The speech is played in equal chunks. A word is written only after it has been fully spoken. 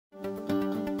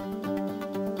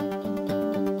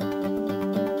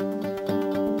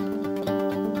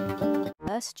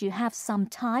First, you have some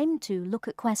time to look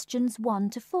at questions 1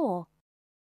 to 4.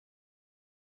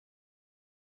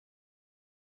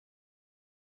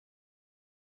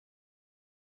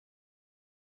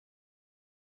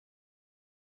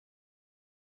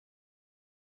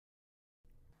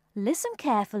 Listen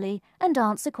carefully and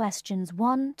answer questions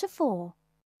 1 to 4.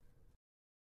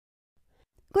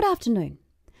 Good afternoon.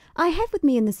 I have with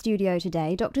me in the studio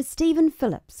today Dr. Stephen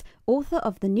Phillips, author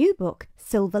of the new book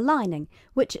Silver Lining,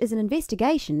 which is an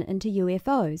investigation into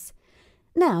UFOs.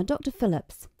 Now, Dr.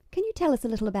 Phillips, can you tell us a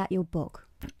little about your book?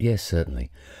 Yes, certainly.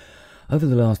 Over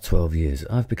the last 12 years,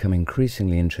 I've become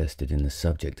increasingly interested in the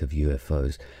subject of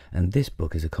UFOs, and this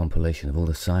book is a compilation of all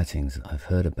the sightings that I've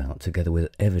heard about, together with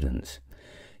evidence.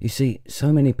 You see,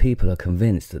 so many people are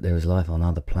convinced that there is life on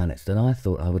other planets that I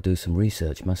thought I would do some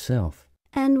research myself.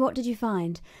 And what did you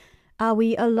find? Are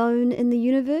we alone in the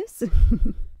universe?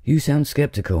 You sound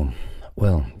sceptical.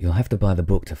 Well, you'll have to buy the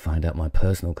book to find out my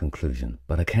personal conclusion,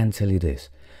 but I can tell you this.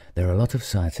 There are a lot of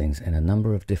sightings in a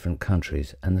number of different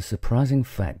countries, and the surprising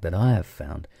fact that I have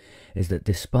found is that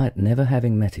despite never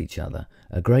having met each other,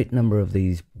 a great number of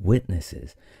these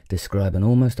witnesses describe an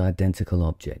almost identical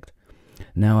object.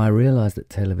 Now, I realize that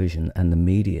television and the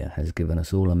media has given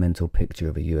us all a mental picture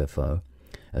of a UFO,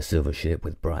 a silver ship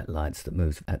with bright lights that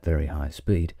moves at very high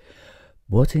speed.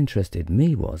 What interested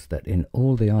me was that in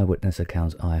all the eyewitness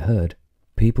accounts I heard,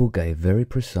 people gave very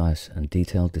precise and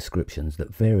detailed descriptions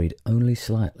that varied only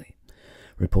slightly.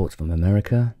 Reports from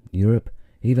America, Europe,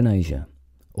 even Asia,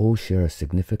 all share a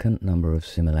significant number of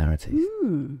similarities.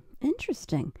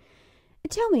 Interesting.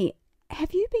 Tell me,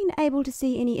 have you been able to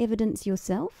see any evidence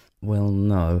yourself? Well,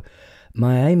 no.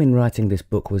 My aim in writing this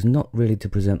book was not really to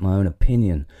present my own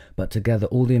opinion, but to gather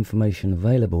all the information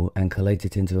available and collate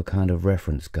it into a kind of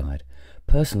reference guide.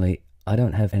 Personally, I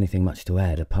don't have anything much to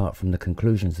add apart from the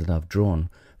conclusions that I've drawn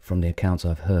from the accounts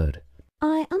I've heard.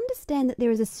 I understand that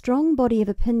there is a strong body of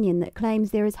opinion that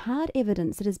claims there is hard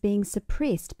evidence that is being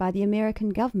suppressed by the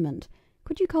American government.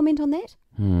 Could you comment on that?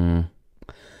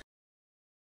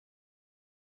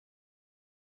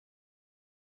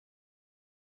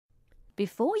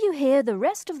 Before you hear the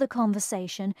rest of the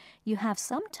conversation, you have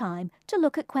some time to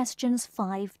look at questions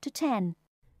 5 to 10.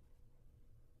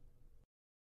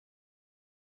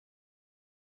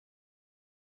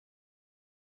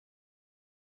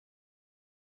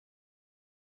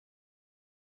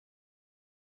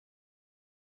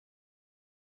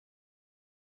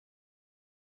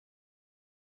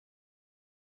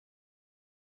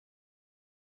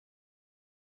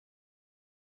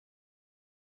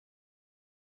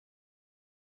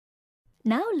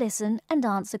 Now listen and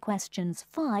answer questions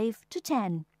 5 to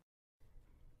 10.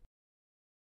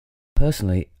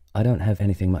 Personally, I don't have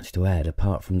anything much to add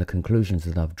apart from the conclusions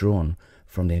that I've drawn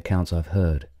from the accounts I've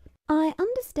heard. I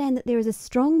understand that there is a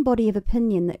strong body of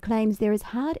opinion that claims there is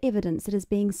hard evidence that is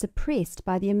being suppressed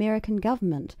by the American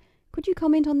government. Could you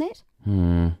comment on that?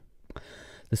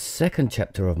 The second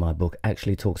chapter of my book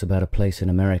actually talks about a place in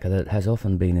America that has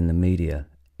often been in the media,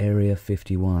 Area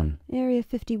 51. Area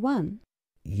 51?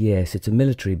 Yes, it's a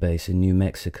military base in New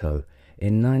Mexico.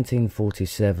 In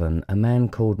 1947, a man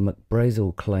called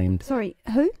McBrazel claimed... Sorry,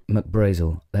 who?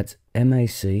 McBrazel. That's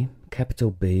M-A-C,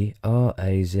 capital B-R-A-Z-E-L.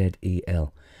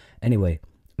 Anyway,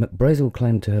 McBrazel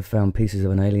claimed to have found pieces of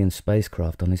an alien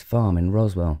spacecraft on his farm in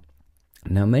Roswell.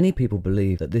 Now, many people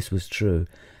believe that this was true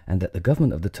and that the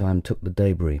government of the time took the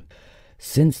debris.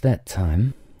 Since that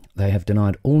time, they have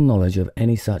denied all knowledge of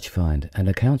any such find, and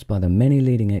accounts by the many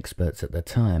leading experts at the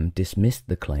time dismissed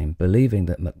the claim, believing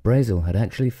that McBrazel had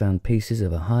actually found pieces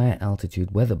of a higher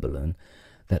altitude weather balloon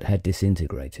that had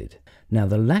disintegrated. Now,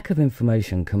 the lack of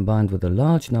information combined with a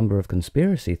large number of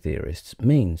conspiracy theorists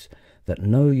means that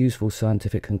no useful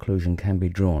scientific conclusion can be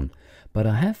drawn, but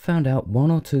I have found out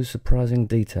one or two surprising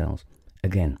details.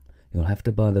 Again, you'll have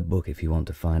to buy the book if you want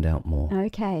to find out more.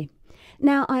 Okay.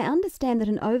 Now, I understand that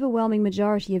an overwhelming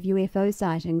majority of UFO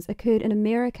sightings occurred in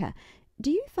America. Do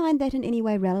you find that in any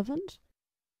way relevant?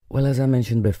 Well, as I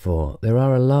mentioned before, there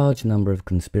are a large number of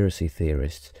conspiracy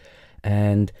theorists,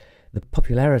 and the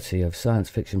popularity of science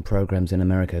fiction programs in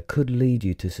America could lead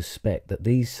you to suspect that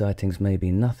these sightings may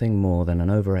be nothing more than an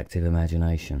overactive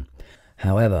imagination.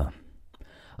 However,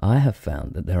 I have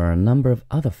found that there are a number of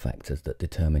other factors that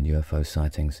determine UFO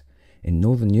sightings. In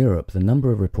Northern Europe, the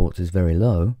number of reports is very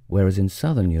low, whereas in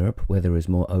Southern Europe, where there is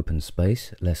more open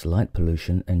space, less light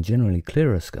pollution, and generally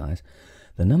clearer skies,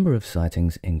 the number of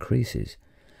sightings increases.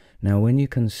 Now, when you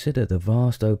consider the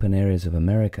vast open areas of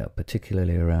America,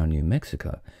 particularly around New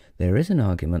Mexico, there is an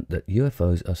argument that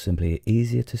UFOs are simply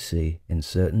easier to see in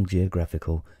certain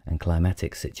geographical and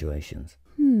climatic situations.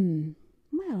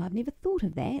 Well, I've never thought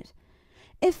of that.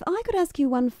 If I could ask you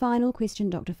one final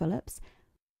question, Dr. Phillips,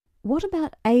 what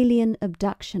about alien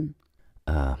abduction?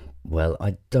 Well,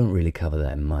 I don't really cover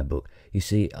that in my book. You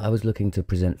see, I was looking to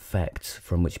present facts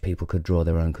from which people could draw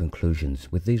their own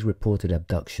conclusions. With these reported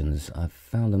abductions, I've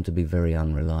found them to be very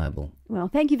unreliable. Well,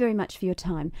 thank you very much for your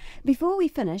time. Before we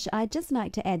finish, I'd just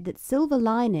like to add that Silver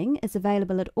Lining is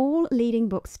available at all leading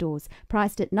bookstores,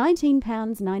 priced at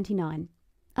 £19.99.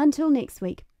 Until next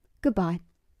week, goodbye.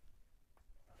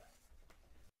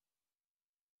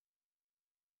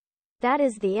 That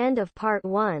is the end of part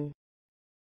 1.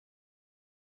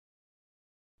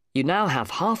 You now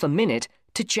have half a minute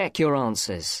to check your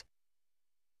answers.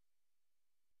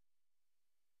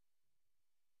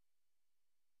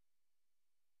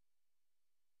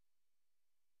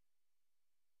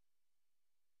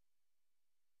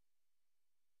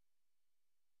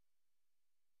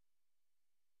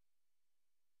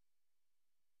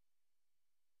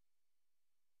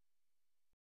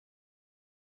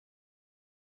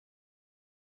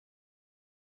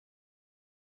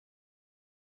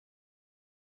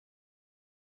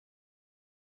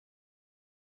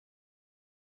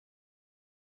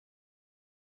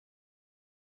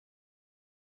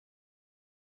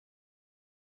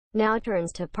 Now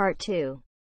turns to part 2.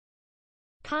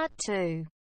 Part 2.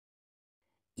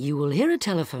 You will hear a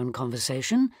telephone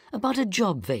conversation about a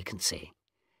job vacancy.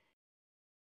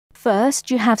 First,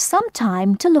 you have some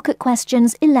time to look at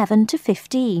questions 11 to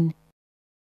 15.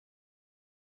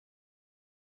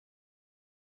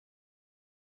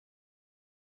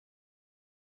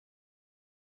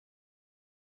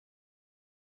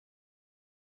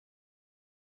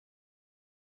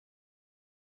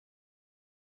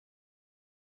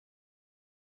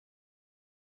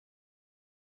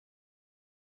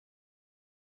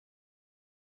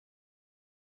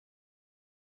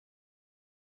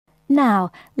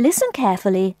 Now, listen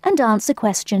carefully and answer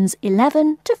questions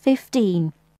 11 to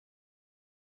 15.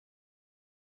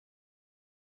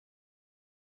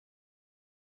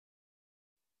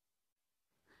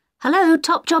 Hello,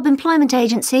 Top Job Employment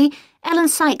Agency. Ellen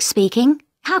Sykes speaking.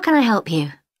 How can I help you?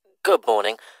 Good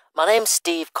morning. My name's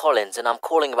Steve Collins and I'm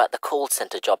calling about the call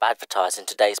centre job advertised in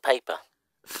today's paper.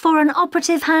 For an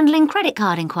operative handling credit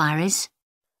card inquiries?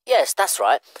 Yes, that's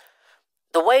right.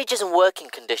 The wages and working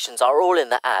conditions are all in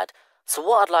the ad, so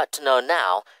what I'd like to know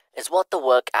now is what the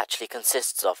work actually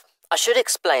consists of. I should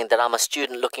explain that I'm a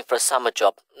student looking for a summer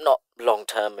job, not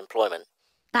long-term employment.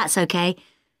 That's okay.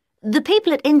 The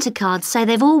people at Intercard say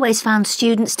they've always found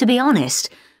students to be honest,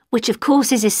 which of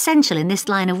course is essential in this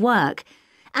line of work,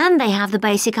 and they have the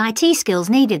basic IT skills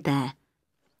needed there.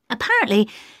 Apparently,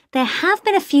 there have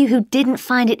been a few who didn't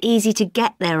find it easy to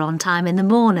get there on time in the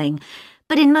morning,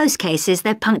 but in most cases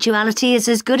their punctuality is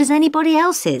as good as anybody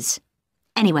else's.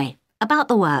 Anyway, about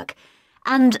the work.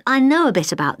 And I know a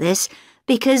bit about this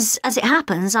because, as it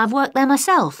happens, I've worked there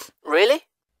myself. Really?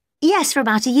 Yes, for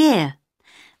about a year.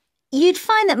 You'd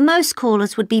find that most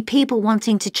callers would be people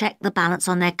wanting to check the balance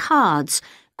on their cards,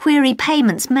 query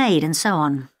payments made and so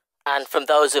on. And from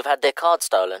those who've had their card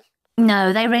stolen?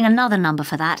 No, they ring another number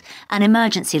for that, an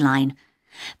emergency line.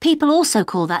 People also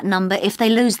call that number if they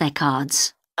lose their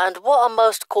cards. And what are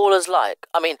most callers like?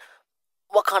 I mean,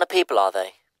 what kind of people are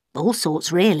they? All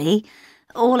sorts, really.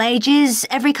 All ages,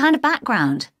 every kind of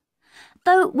background.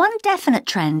 Though one definite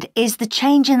trend is the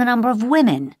change in the number of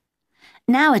women.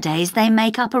 Nowadays, they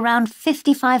make up around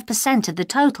 55% of the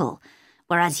total,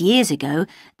 whereas years ago,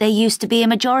 there used to be a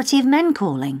majority of men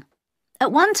calling.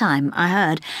 At one time, I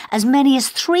heard, as many as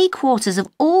 3/4 of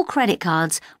all credit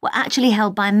cards were actually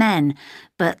held by men,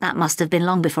 but that must have been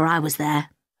long before I was there.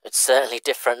 It's certainly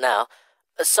different now.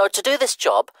 So to do this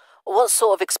job, what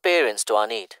sort of experience do I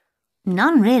need?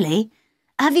 None, really.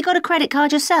 Have you got a credit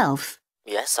card yourself?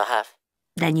 Yes, I have.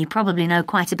 Then you probably know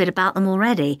quite a bit about them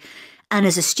already. And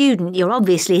as a student, you're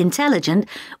obviously intelligent,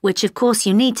 which of course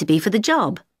you need to be for the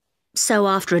job. So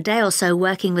after a day or so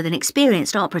working with an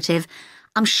experienced operative,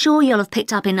 I'm sure you'll have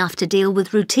picked up enough to deal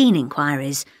with routine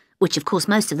inquiries, which of course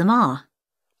most of them are.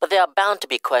 But there are bound to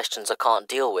be questions I can't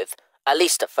deal with, at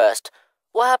least at first.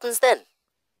 What happens then?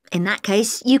 In that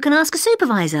case, you can ask a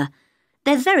supervisor.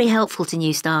 They're very helpful to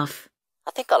new staff.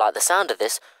 I think I like the sound of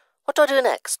this. What do I do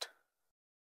next?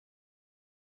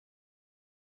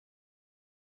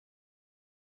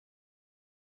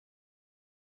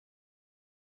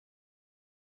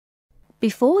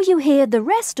 Before you hear the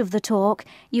rest of the talk,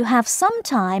 you have some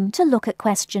time to look at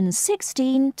questions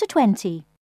 16 to 20.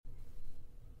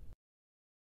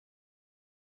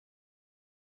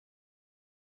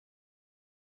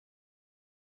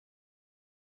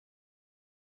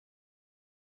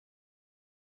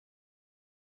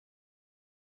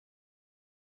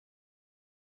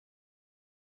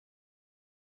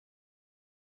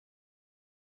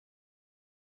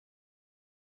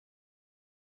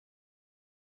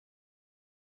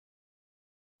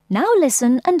 Now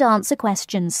listen and answer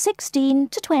questions 16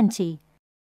 to 20.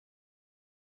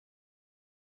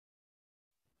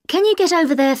 Can you get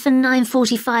over there for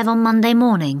 9:45 on Monday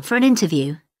morning for an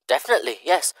interview? Definitely,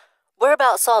 yes.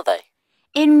 Whereabouts are they?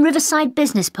 In Riverside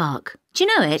Business Park. Do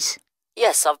you know it?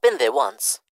 Yes, I've been there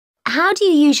once. How do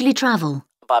you usually travel?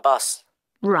 By bus.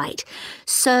 Right.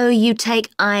 So you take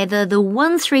either the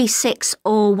 136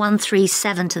 or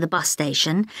 137 to the bus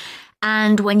station,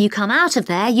 and when you come out of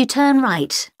there, you turn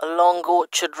right. Along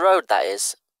Orchard Road, that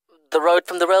is. The road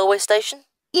from the railway station?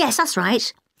 Yes, that's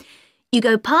right. You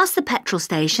go past the petrol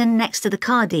station next to the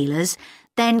car dealers,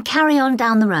 then carry on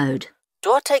down the road.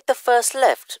 Do I take the first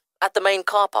left at the main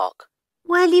car park?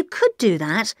 Well, you could do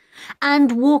that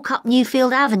and walk up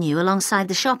Newfield Avenue alongside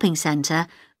the shopping centre,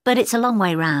 but it's a long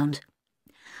way round.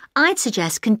 I'd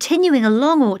suggest continuing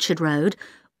along Orchard Road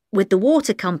with the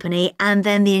water company and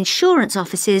then the insurance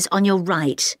offices on your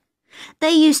right.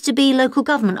 They used to be local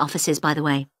government offices, by the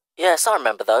way. Yes, I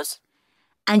remember those.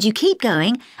 And you keep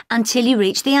going until you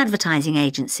reach the advertising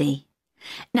agency.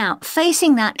 Now,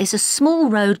 facing that is a small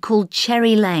road called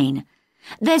Cherry Lane.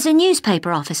 There's a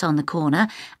newspaper office on the corner,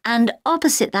 and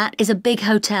opposite that is a big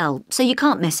hotel, so you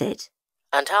can't miss it.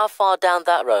 And how far down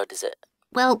that road is it?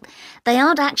 Well, they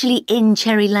aren't actually in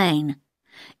Cherry Lane.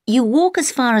 You walk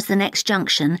as far as the next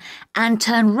junction and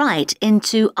turn right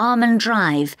into Armand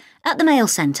Drive at the mail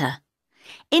centre.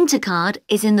 Intercard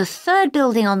is in the third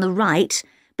building on the right,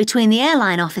 between the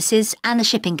airline offices and the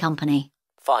shipping company.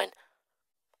 Fine.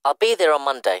 I'll be there on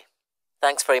Monday.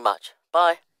 Thanks very much.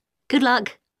 Bye. Good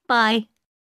luck. Bye.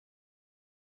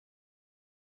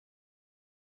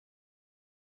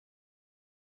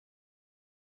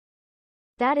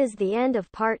 That is the end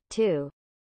of part 2.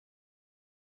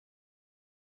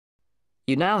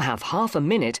 You now have half a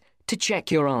minute to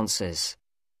check your answers.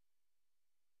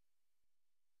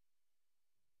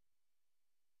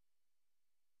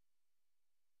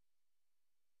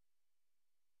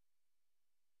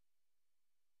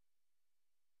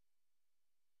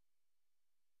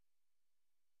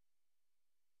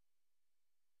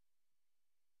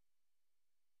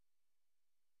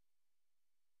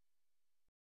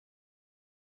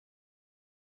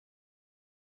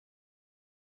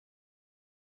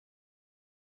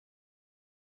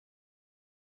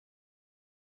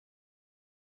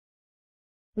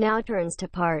 Now turns to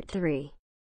part 3.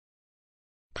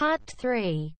 Part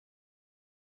 3.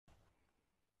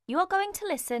 You are going to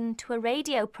listen to a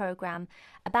radio programme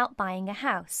about buying a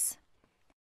house.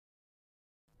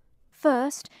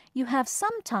 First, you have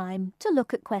some time to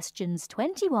look at questions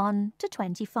 21 to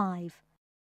 25.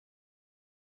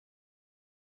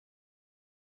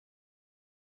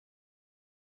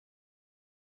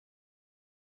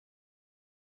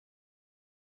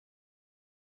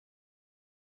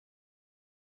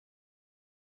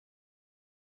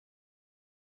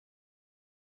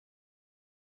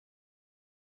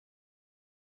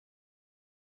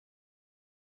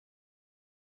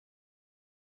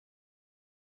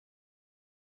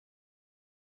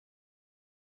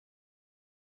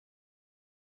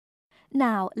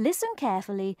 Now listen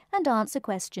carefully and answer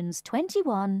questions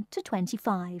 21 to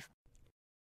 25.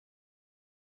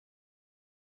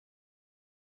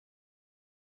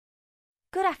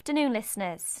 Good afternoon,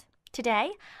 listeners.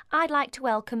 Today, I'd like to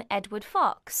welcome Edward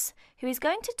Fox, who is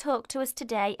going to talk to us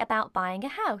today about buying a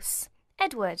house.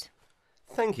 Edward.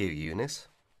 Thank you, Eunice.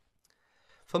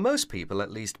 For most people,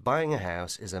 at least, buying a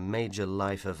house is a major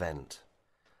life event,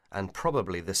 and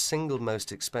probably the single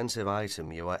most expensive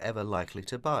item you are ever likely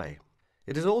to buy.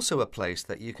 It is also a place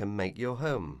that you can make your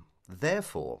home.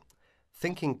 Therefore,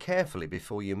 thinking carefully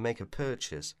before you make a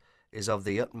purchase is of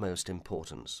the utmost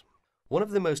importance. One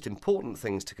of the most important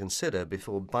things to consider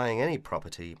before buying any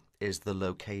property is the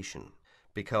location.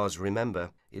 Because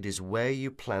remember, it is where you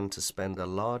plan to spend a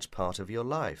large part of your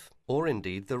life, or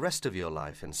indeed the rest of your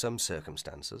life in some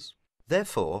circumstances.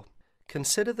 Therefore,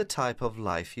 consider the type of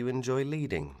life you enjoy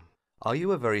leading. Are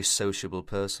you a very sociable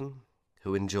person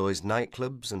who enjoys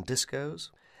nightclubs and discos?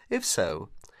 If so,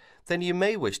 then you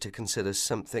may wish to consider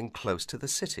something close to the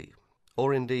city,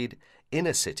 or indeed in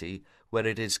a city where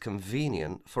it is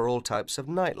convenient for all types of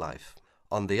nightlife.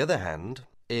 On the other hand,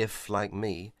 if, like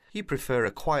me, you prefer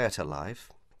a quieter life,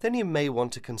 then you may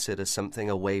want to consider something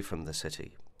away from the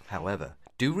city. However,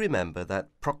 do remember that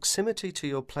proximity to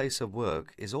your place of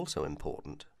work is also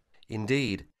important.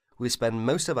 Indeed, we spend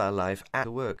most of our life at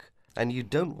work, and you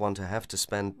don't want to have to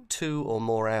spend 2 or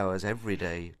more hours every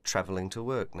day travelling to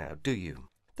work now, do you?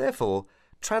 Therefore,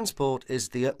 transport is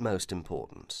the utmost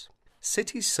importance.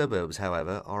 City suburbs,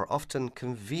 however, are often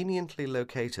conveniently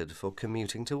located for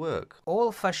commuting to work,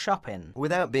 All for shopping.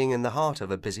 without being in the heart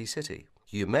of a busy city.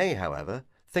 You may, however,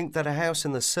 think that a house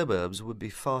in the suburbs would be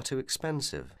far too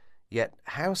expensive. Yet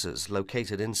houses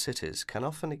located in cities can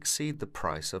often exceed the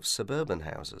price of suburban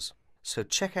houses. So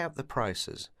check out the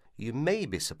prices. You may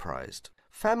be surprised.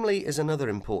 Family is another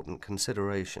important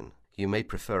consideration. You may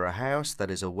prefer a house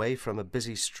that is away from a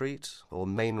busy street or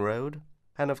main road.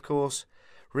 And of course,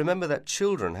 remember that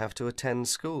children have to attend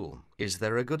school. Is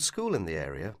there a good school in the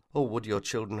area, or would your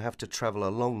children have to travel a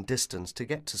long distance to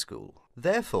get to school?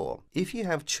 Therefore, if you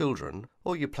have children,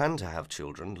 or you plan to have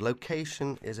children,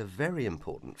 location is a very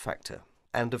important factor.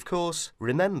 And of course,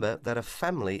 remember that a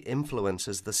family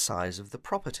influences the size of the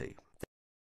property.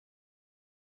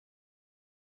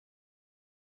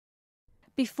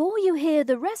 Before you hear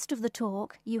the rest of the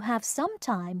talk, you have some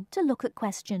time to look at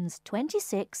questions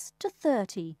 26 to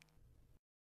 30.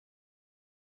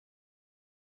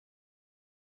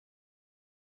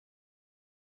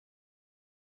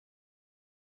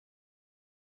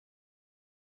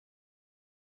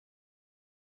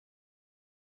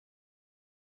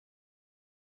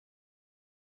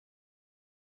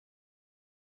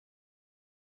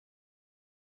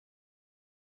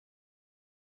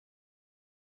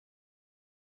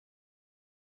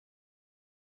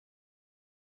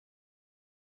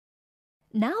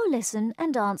 Now listen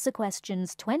and answer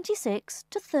questions 26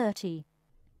 to 30.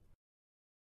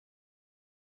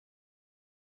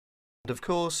 And of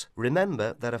course,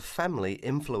 remember that a family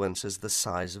influences the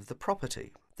size of the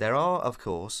property. There are, of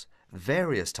course,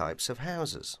 various types of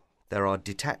houses. There are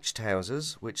detached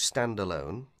houses which stand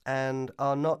alone and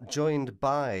are not joined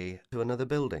by to another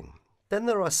building. Then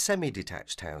there are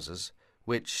semi-detached houses,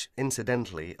 which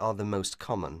incidentally are the most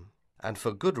common, and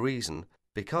for good reason,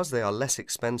 because they are less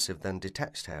expensive than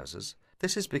detached houses.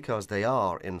 This is because they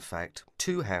are, in fact,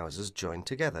 two houses joined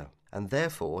together, and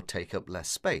therefore take up less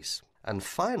space. And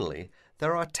finally,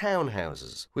 there are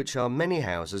townhouses, which are many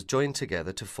houses joined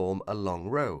together to form a long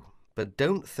row. But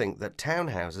don't think that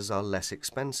townhouses are less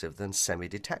expensive than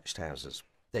semi-detached houses.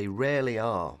 They rarely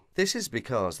are. This is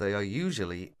because they are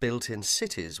usually built in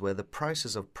cities where the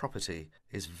prices of property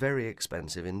is very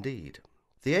expensive indeed.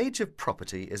 The age of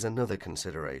property is another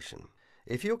consideration.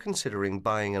 If you're considering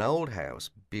buying an old house,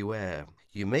 beware.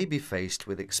 You may be faced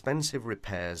with expensive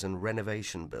repairs and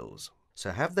renovation bills.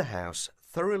 So have the house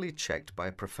thoroughly checked by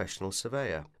a professional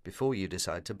surveyor before you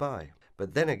decide to buy.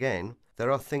 But then again,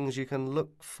 there are things you can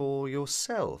look for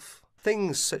yourself.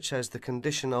 Things such as the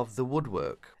condition of the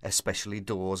woodwork, especially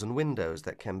doors and windows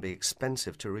that can be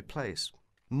expensive to replace.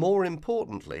 More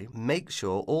importantly, make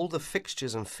sure all the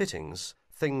fixtures and fittings,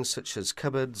 things such as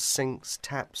cupboards, sinks,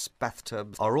 taps,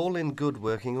 bathtubs, are all in good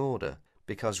working order,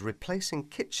 because replacing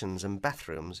kitchens and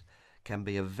bathrooms can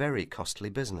be a very costly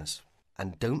business.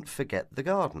 And don't forget the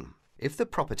garden. If the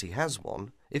property has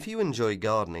one, if you enjoy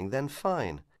gardening, then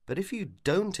fine. But if you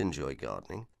don't enjoy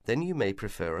gardening, then you may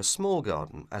prefer a small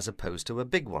garden as opposed to a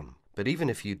big one. But even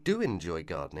if you do enjoy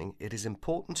gardening, it is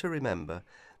important to remember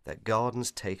that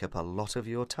gardens take up a lot of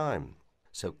your time.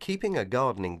 So keeping a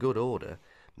garden in good order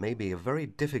may be very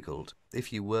difficult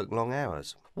if you work long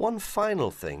hours. One final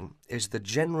thing is the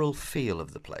general feel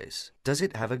of the place. Does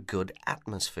it have a good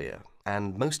atmosphere?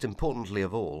 And most importantly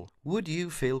of all, would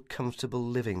you feel comfortable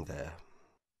living there?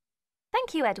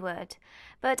 Thank you, Edward.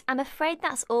 But I'm afraid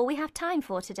that's all we have time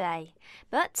for today.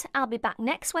 But I'll be back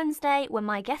next Wednesday when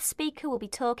my guest speaker will be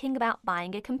talking about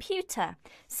buying a computer.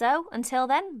 So until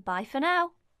then, bye for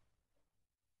now.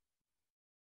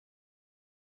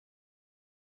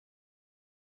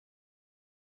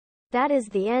 That is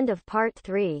the end of part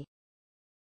 3.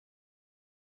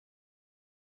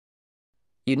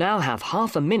 You now have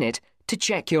half a minute to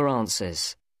check your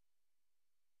answers.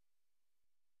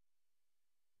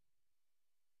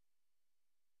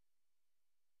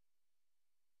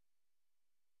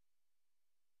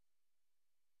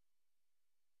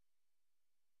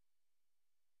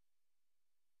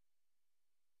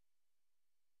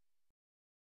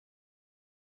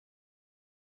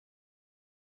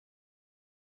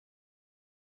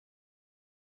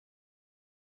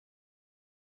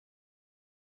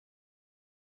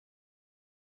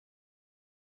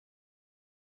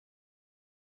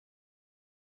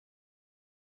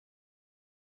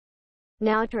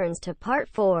 Now turns to part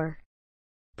 4.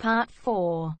 Part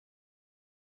 4.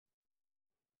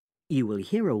 You will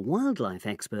hear a wildlife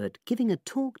expert giving a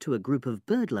talk to a group of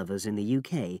bird lovers in the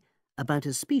UK about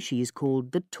a species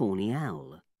called the tawny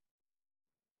owl.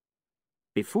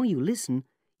 Before you listen,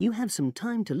 you have some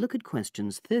time to look at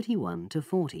questions 31 to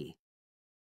 40.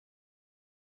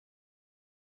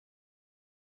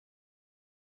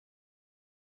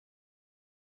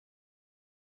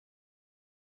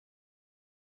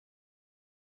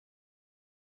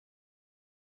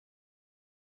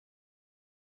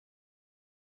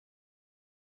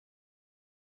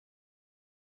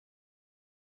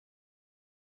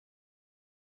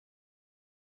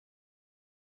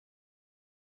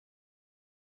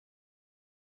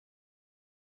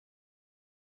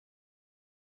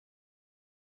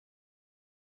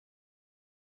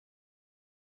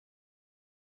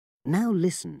 Now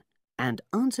listen and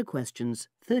answer questions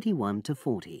 31 to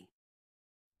 40.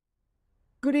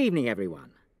 Good evening,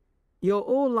 everyone. You're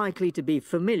all likely to be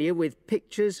familiar with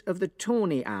pictures of the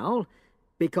tawny owl.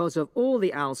 Because of all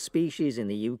the owl species in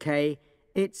the UK,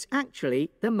 it's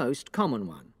actually the most common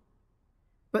one.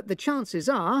 But the chances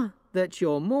are that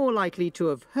you're more likely to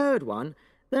have heard one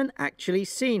than actually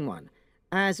seen one,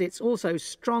 as it's also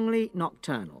strongly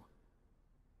nocturnal.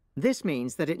 This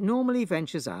means that it normally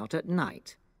ventures out at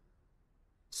night.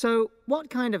 So, what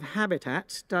kind of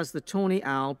habitat does the tawny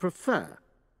owl prefer?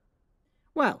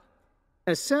 Well,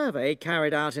 a survey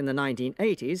carried out in the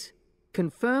 1980s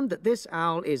confirmed that this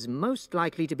owl is most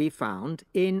likely to be found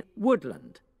in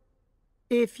woodland.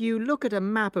 If you look at a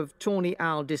map of tawny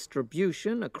owl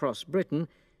distribution across Britain,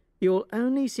 you'll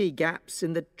only see gaps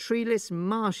in the treeless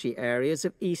marshy areas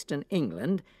of eastern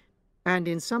England and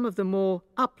in some of the more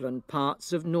upland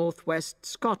parts of northwest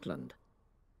Scotland.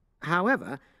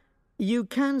 However, you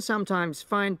can sometimes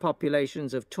find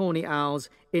populations of tawny owls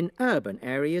in urban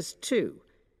areas too,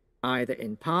 either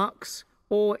in parks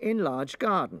or in large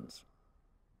gardens.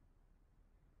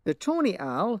 The tawny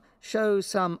owl shows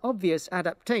some obvious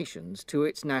adaptations to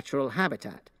its natural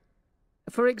habitat.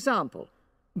 For example,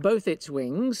 both its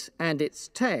wings and its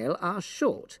tail are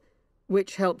short,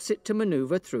 which helps it to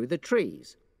maneuver through the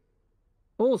trees.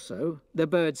 Also, the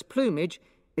bird's plumage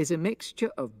is a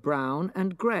mixture of brown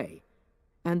and grey,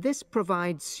 and this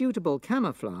provides suitable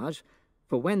camouflage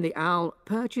for when the owl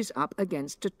perches up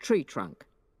against a tree trunk.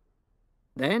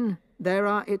 Then there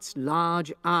are its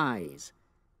large eyes.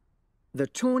 The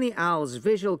tawny owl's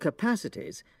visual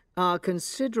capacities are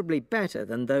considerably better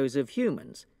than those of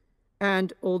humans,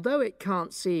 and although it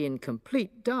can't see in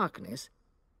complete darkness,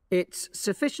 it's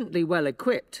sufficiently well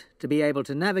equipped to be able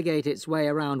to navigate its way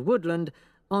around woodland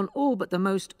on all but the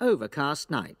most overcast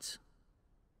nights.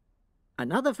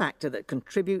 Another factor that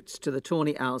contributes to the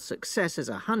tawny owl's success as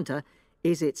a hunter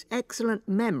is its excellent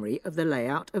memory of the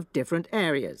layout of different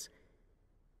areas.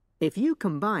 If you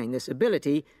combine this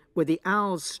ability with the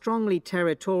owl's strongly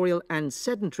territorial and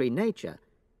sedentary nature,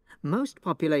 most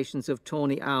populations of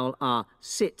tawny owl are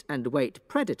sit-and-wait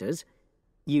predators,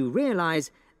 you realize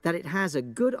that it has a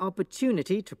good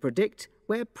opportunity to predict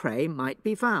where prey might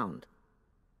be found.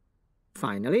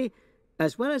 Finally,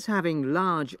 as well as having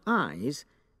large eyes,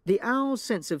 the owl's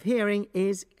sense of hearing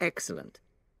is excellent,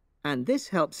 and this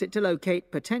helps it to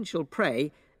locate potential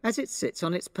prey as it sits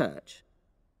on its perch.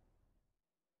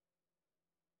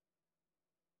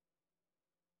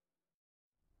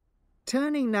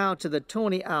 Turning now to the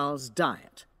tawny owl's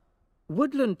diet.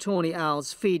 Woodland tawny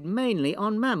owls feed mainly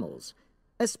on mammals,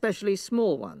 especially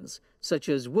small ones, such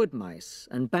as wood mice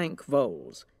and bank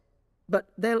voles. But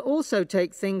they'll also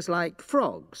take things like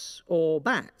frogs or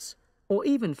bats, or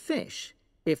even fish,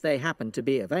 if they happen to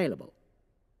be available.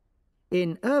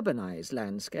 In urbanized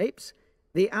landscapes,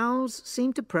 the owls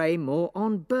seem to prey more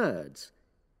on birds.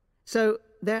 So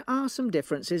there are some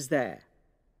differences there.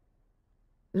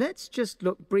 Let's just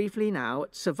look briefly now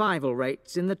at survival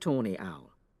rates in the tawny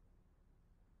owl.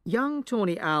 Young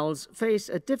tawny owls face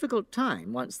a difficult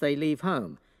time once they leave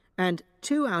home, and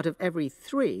 2 out of every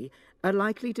 3 are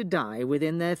likely to die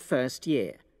within their first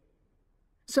year.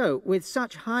 So, with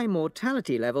such high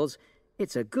mortality levels,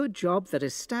 it's a good job that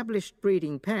established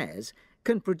breeding pairs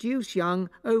can produce young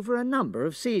over a number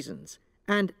of seasons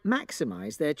and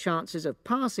maximize their chances of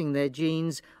passing their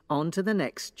genes on to the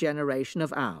next generation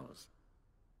of owls.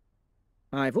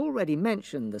 I've already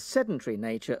mentioned the sedentary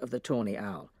nature of the tawny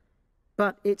owl,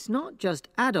 but it's not just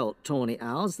adult tawny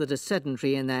owls that are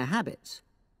sedentary in their habits.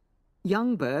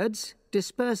 Young birds,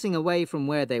 dispersing away from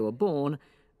where they were born,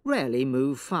 rarely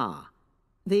move far.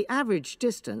 The average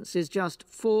distance is just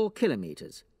 4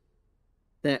 kilometres.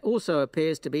 There also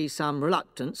appears to be some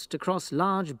reluctance to cross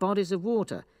large bodies of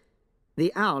water.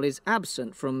 The owl is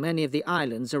absent from many of the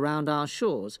islands around our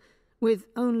shores, with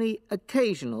only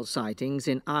occasional sightings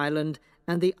in Ireland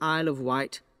and the Isle of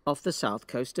Wight off the south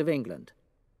coast of England.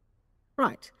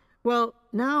 Right, well,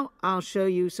 now I'll show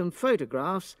you some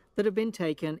photographs that have been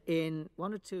taken in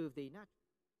 1 or 2 of the...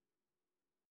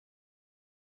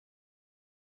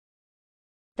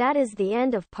 That is the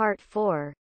end of part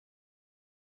 4.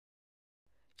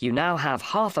 You now have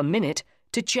half a minute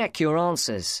to check your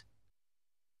answers.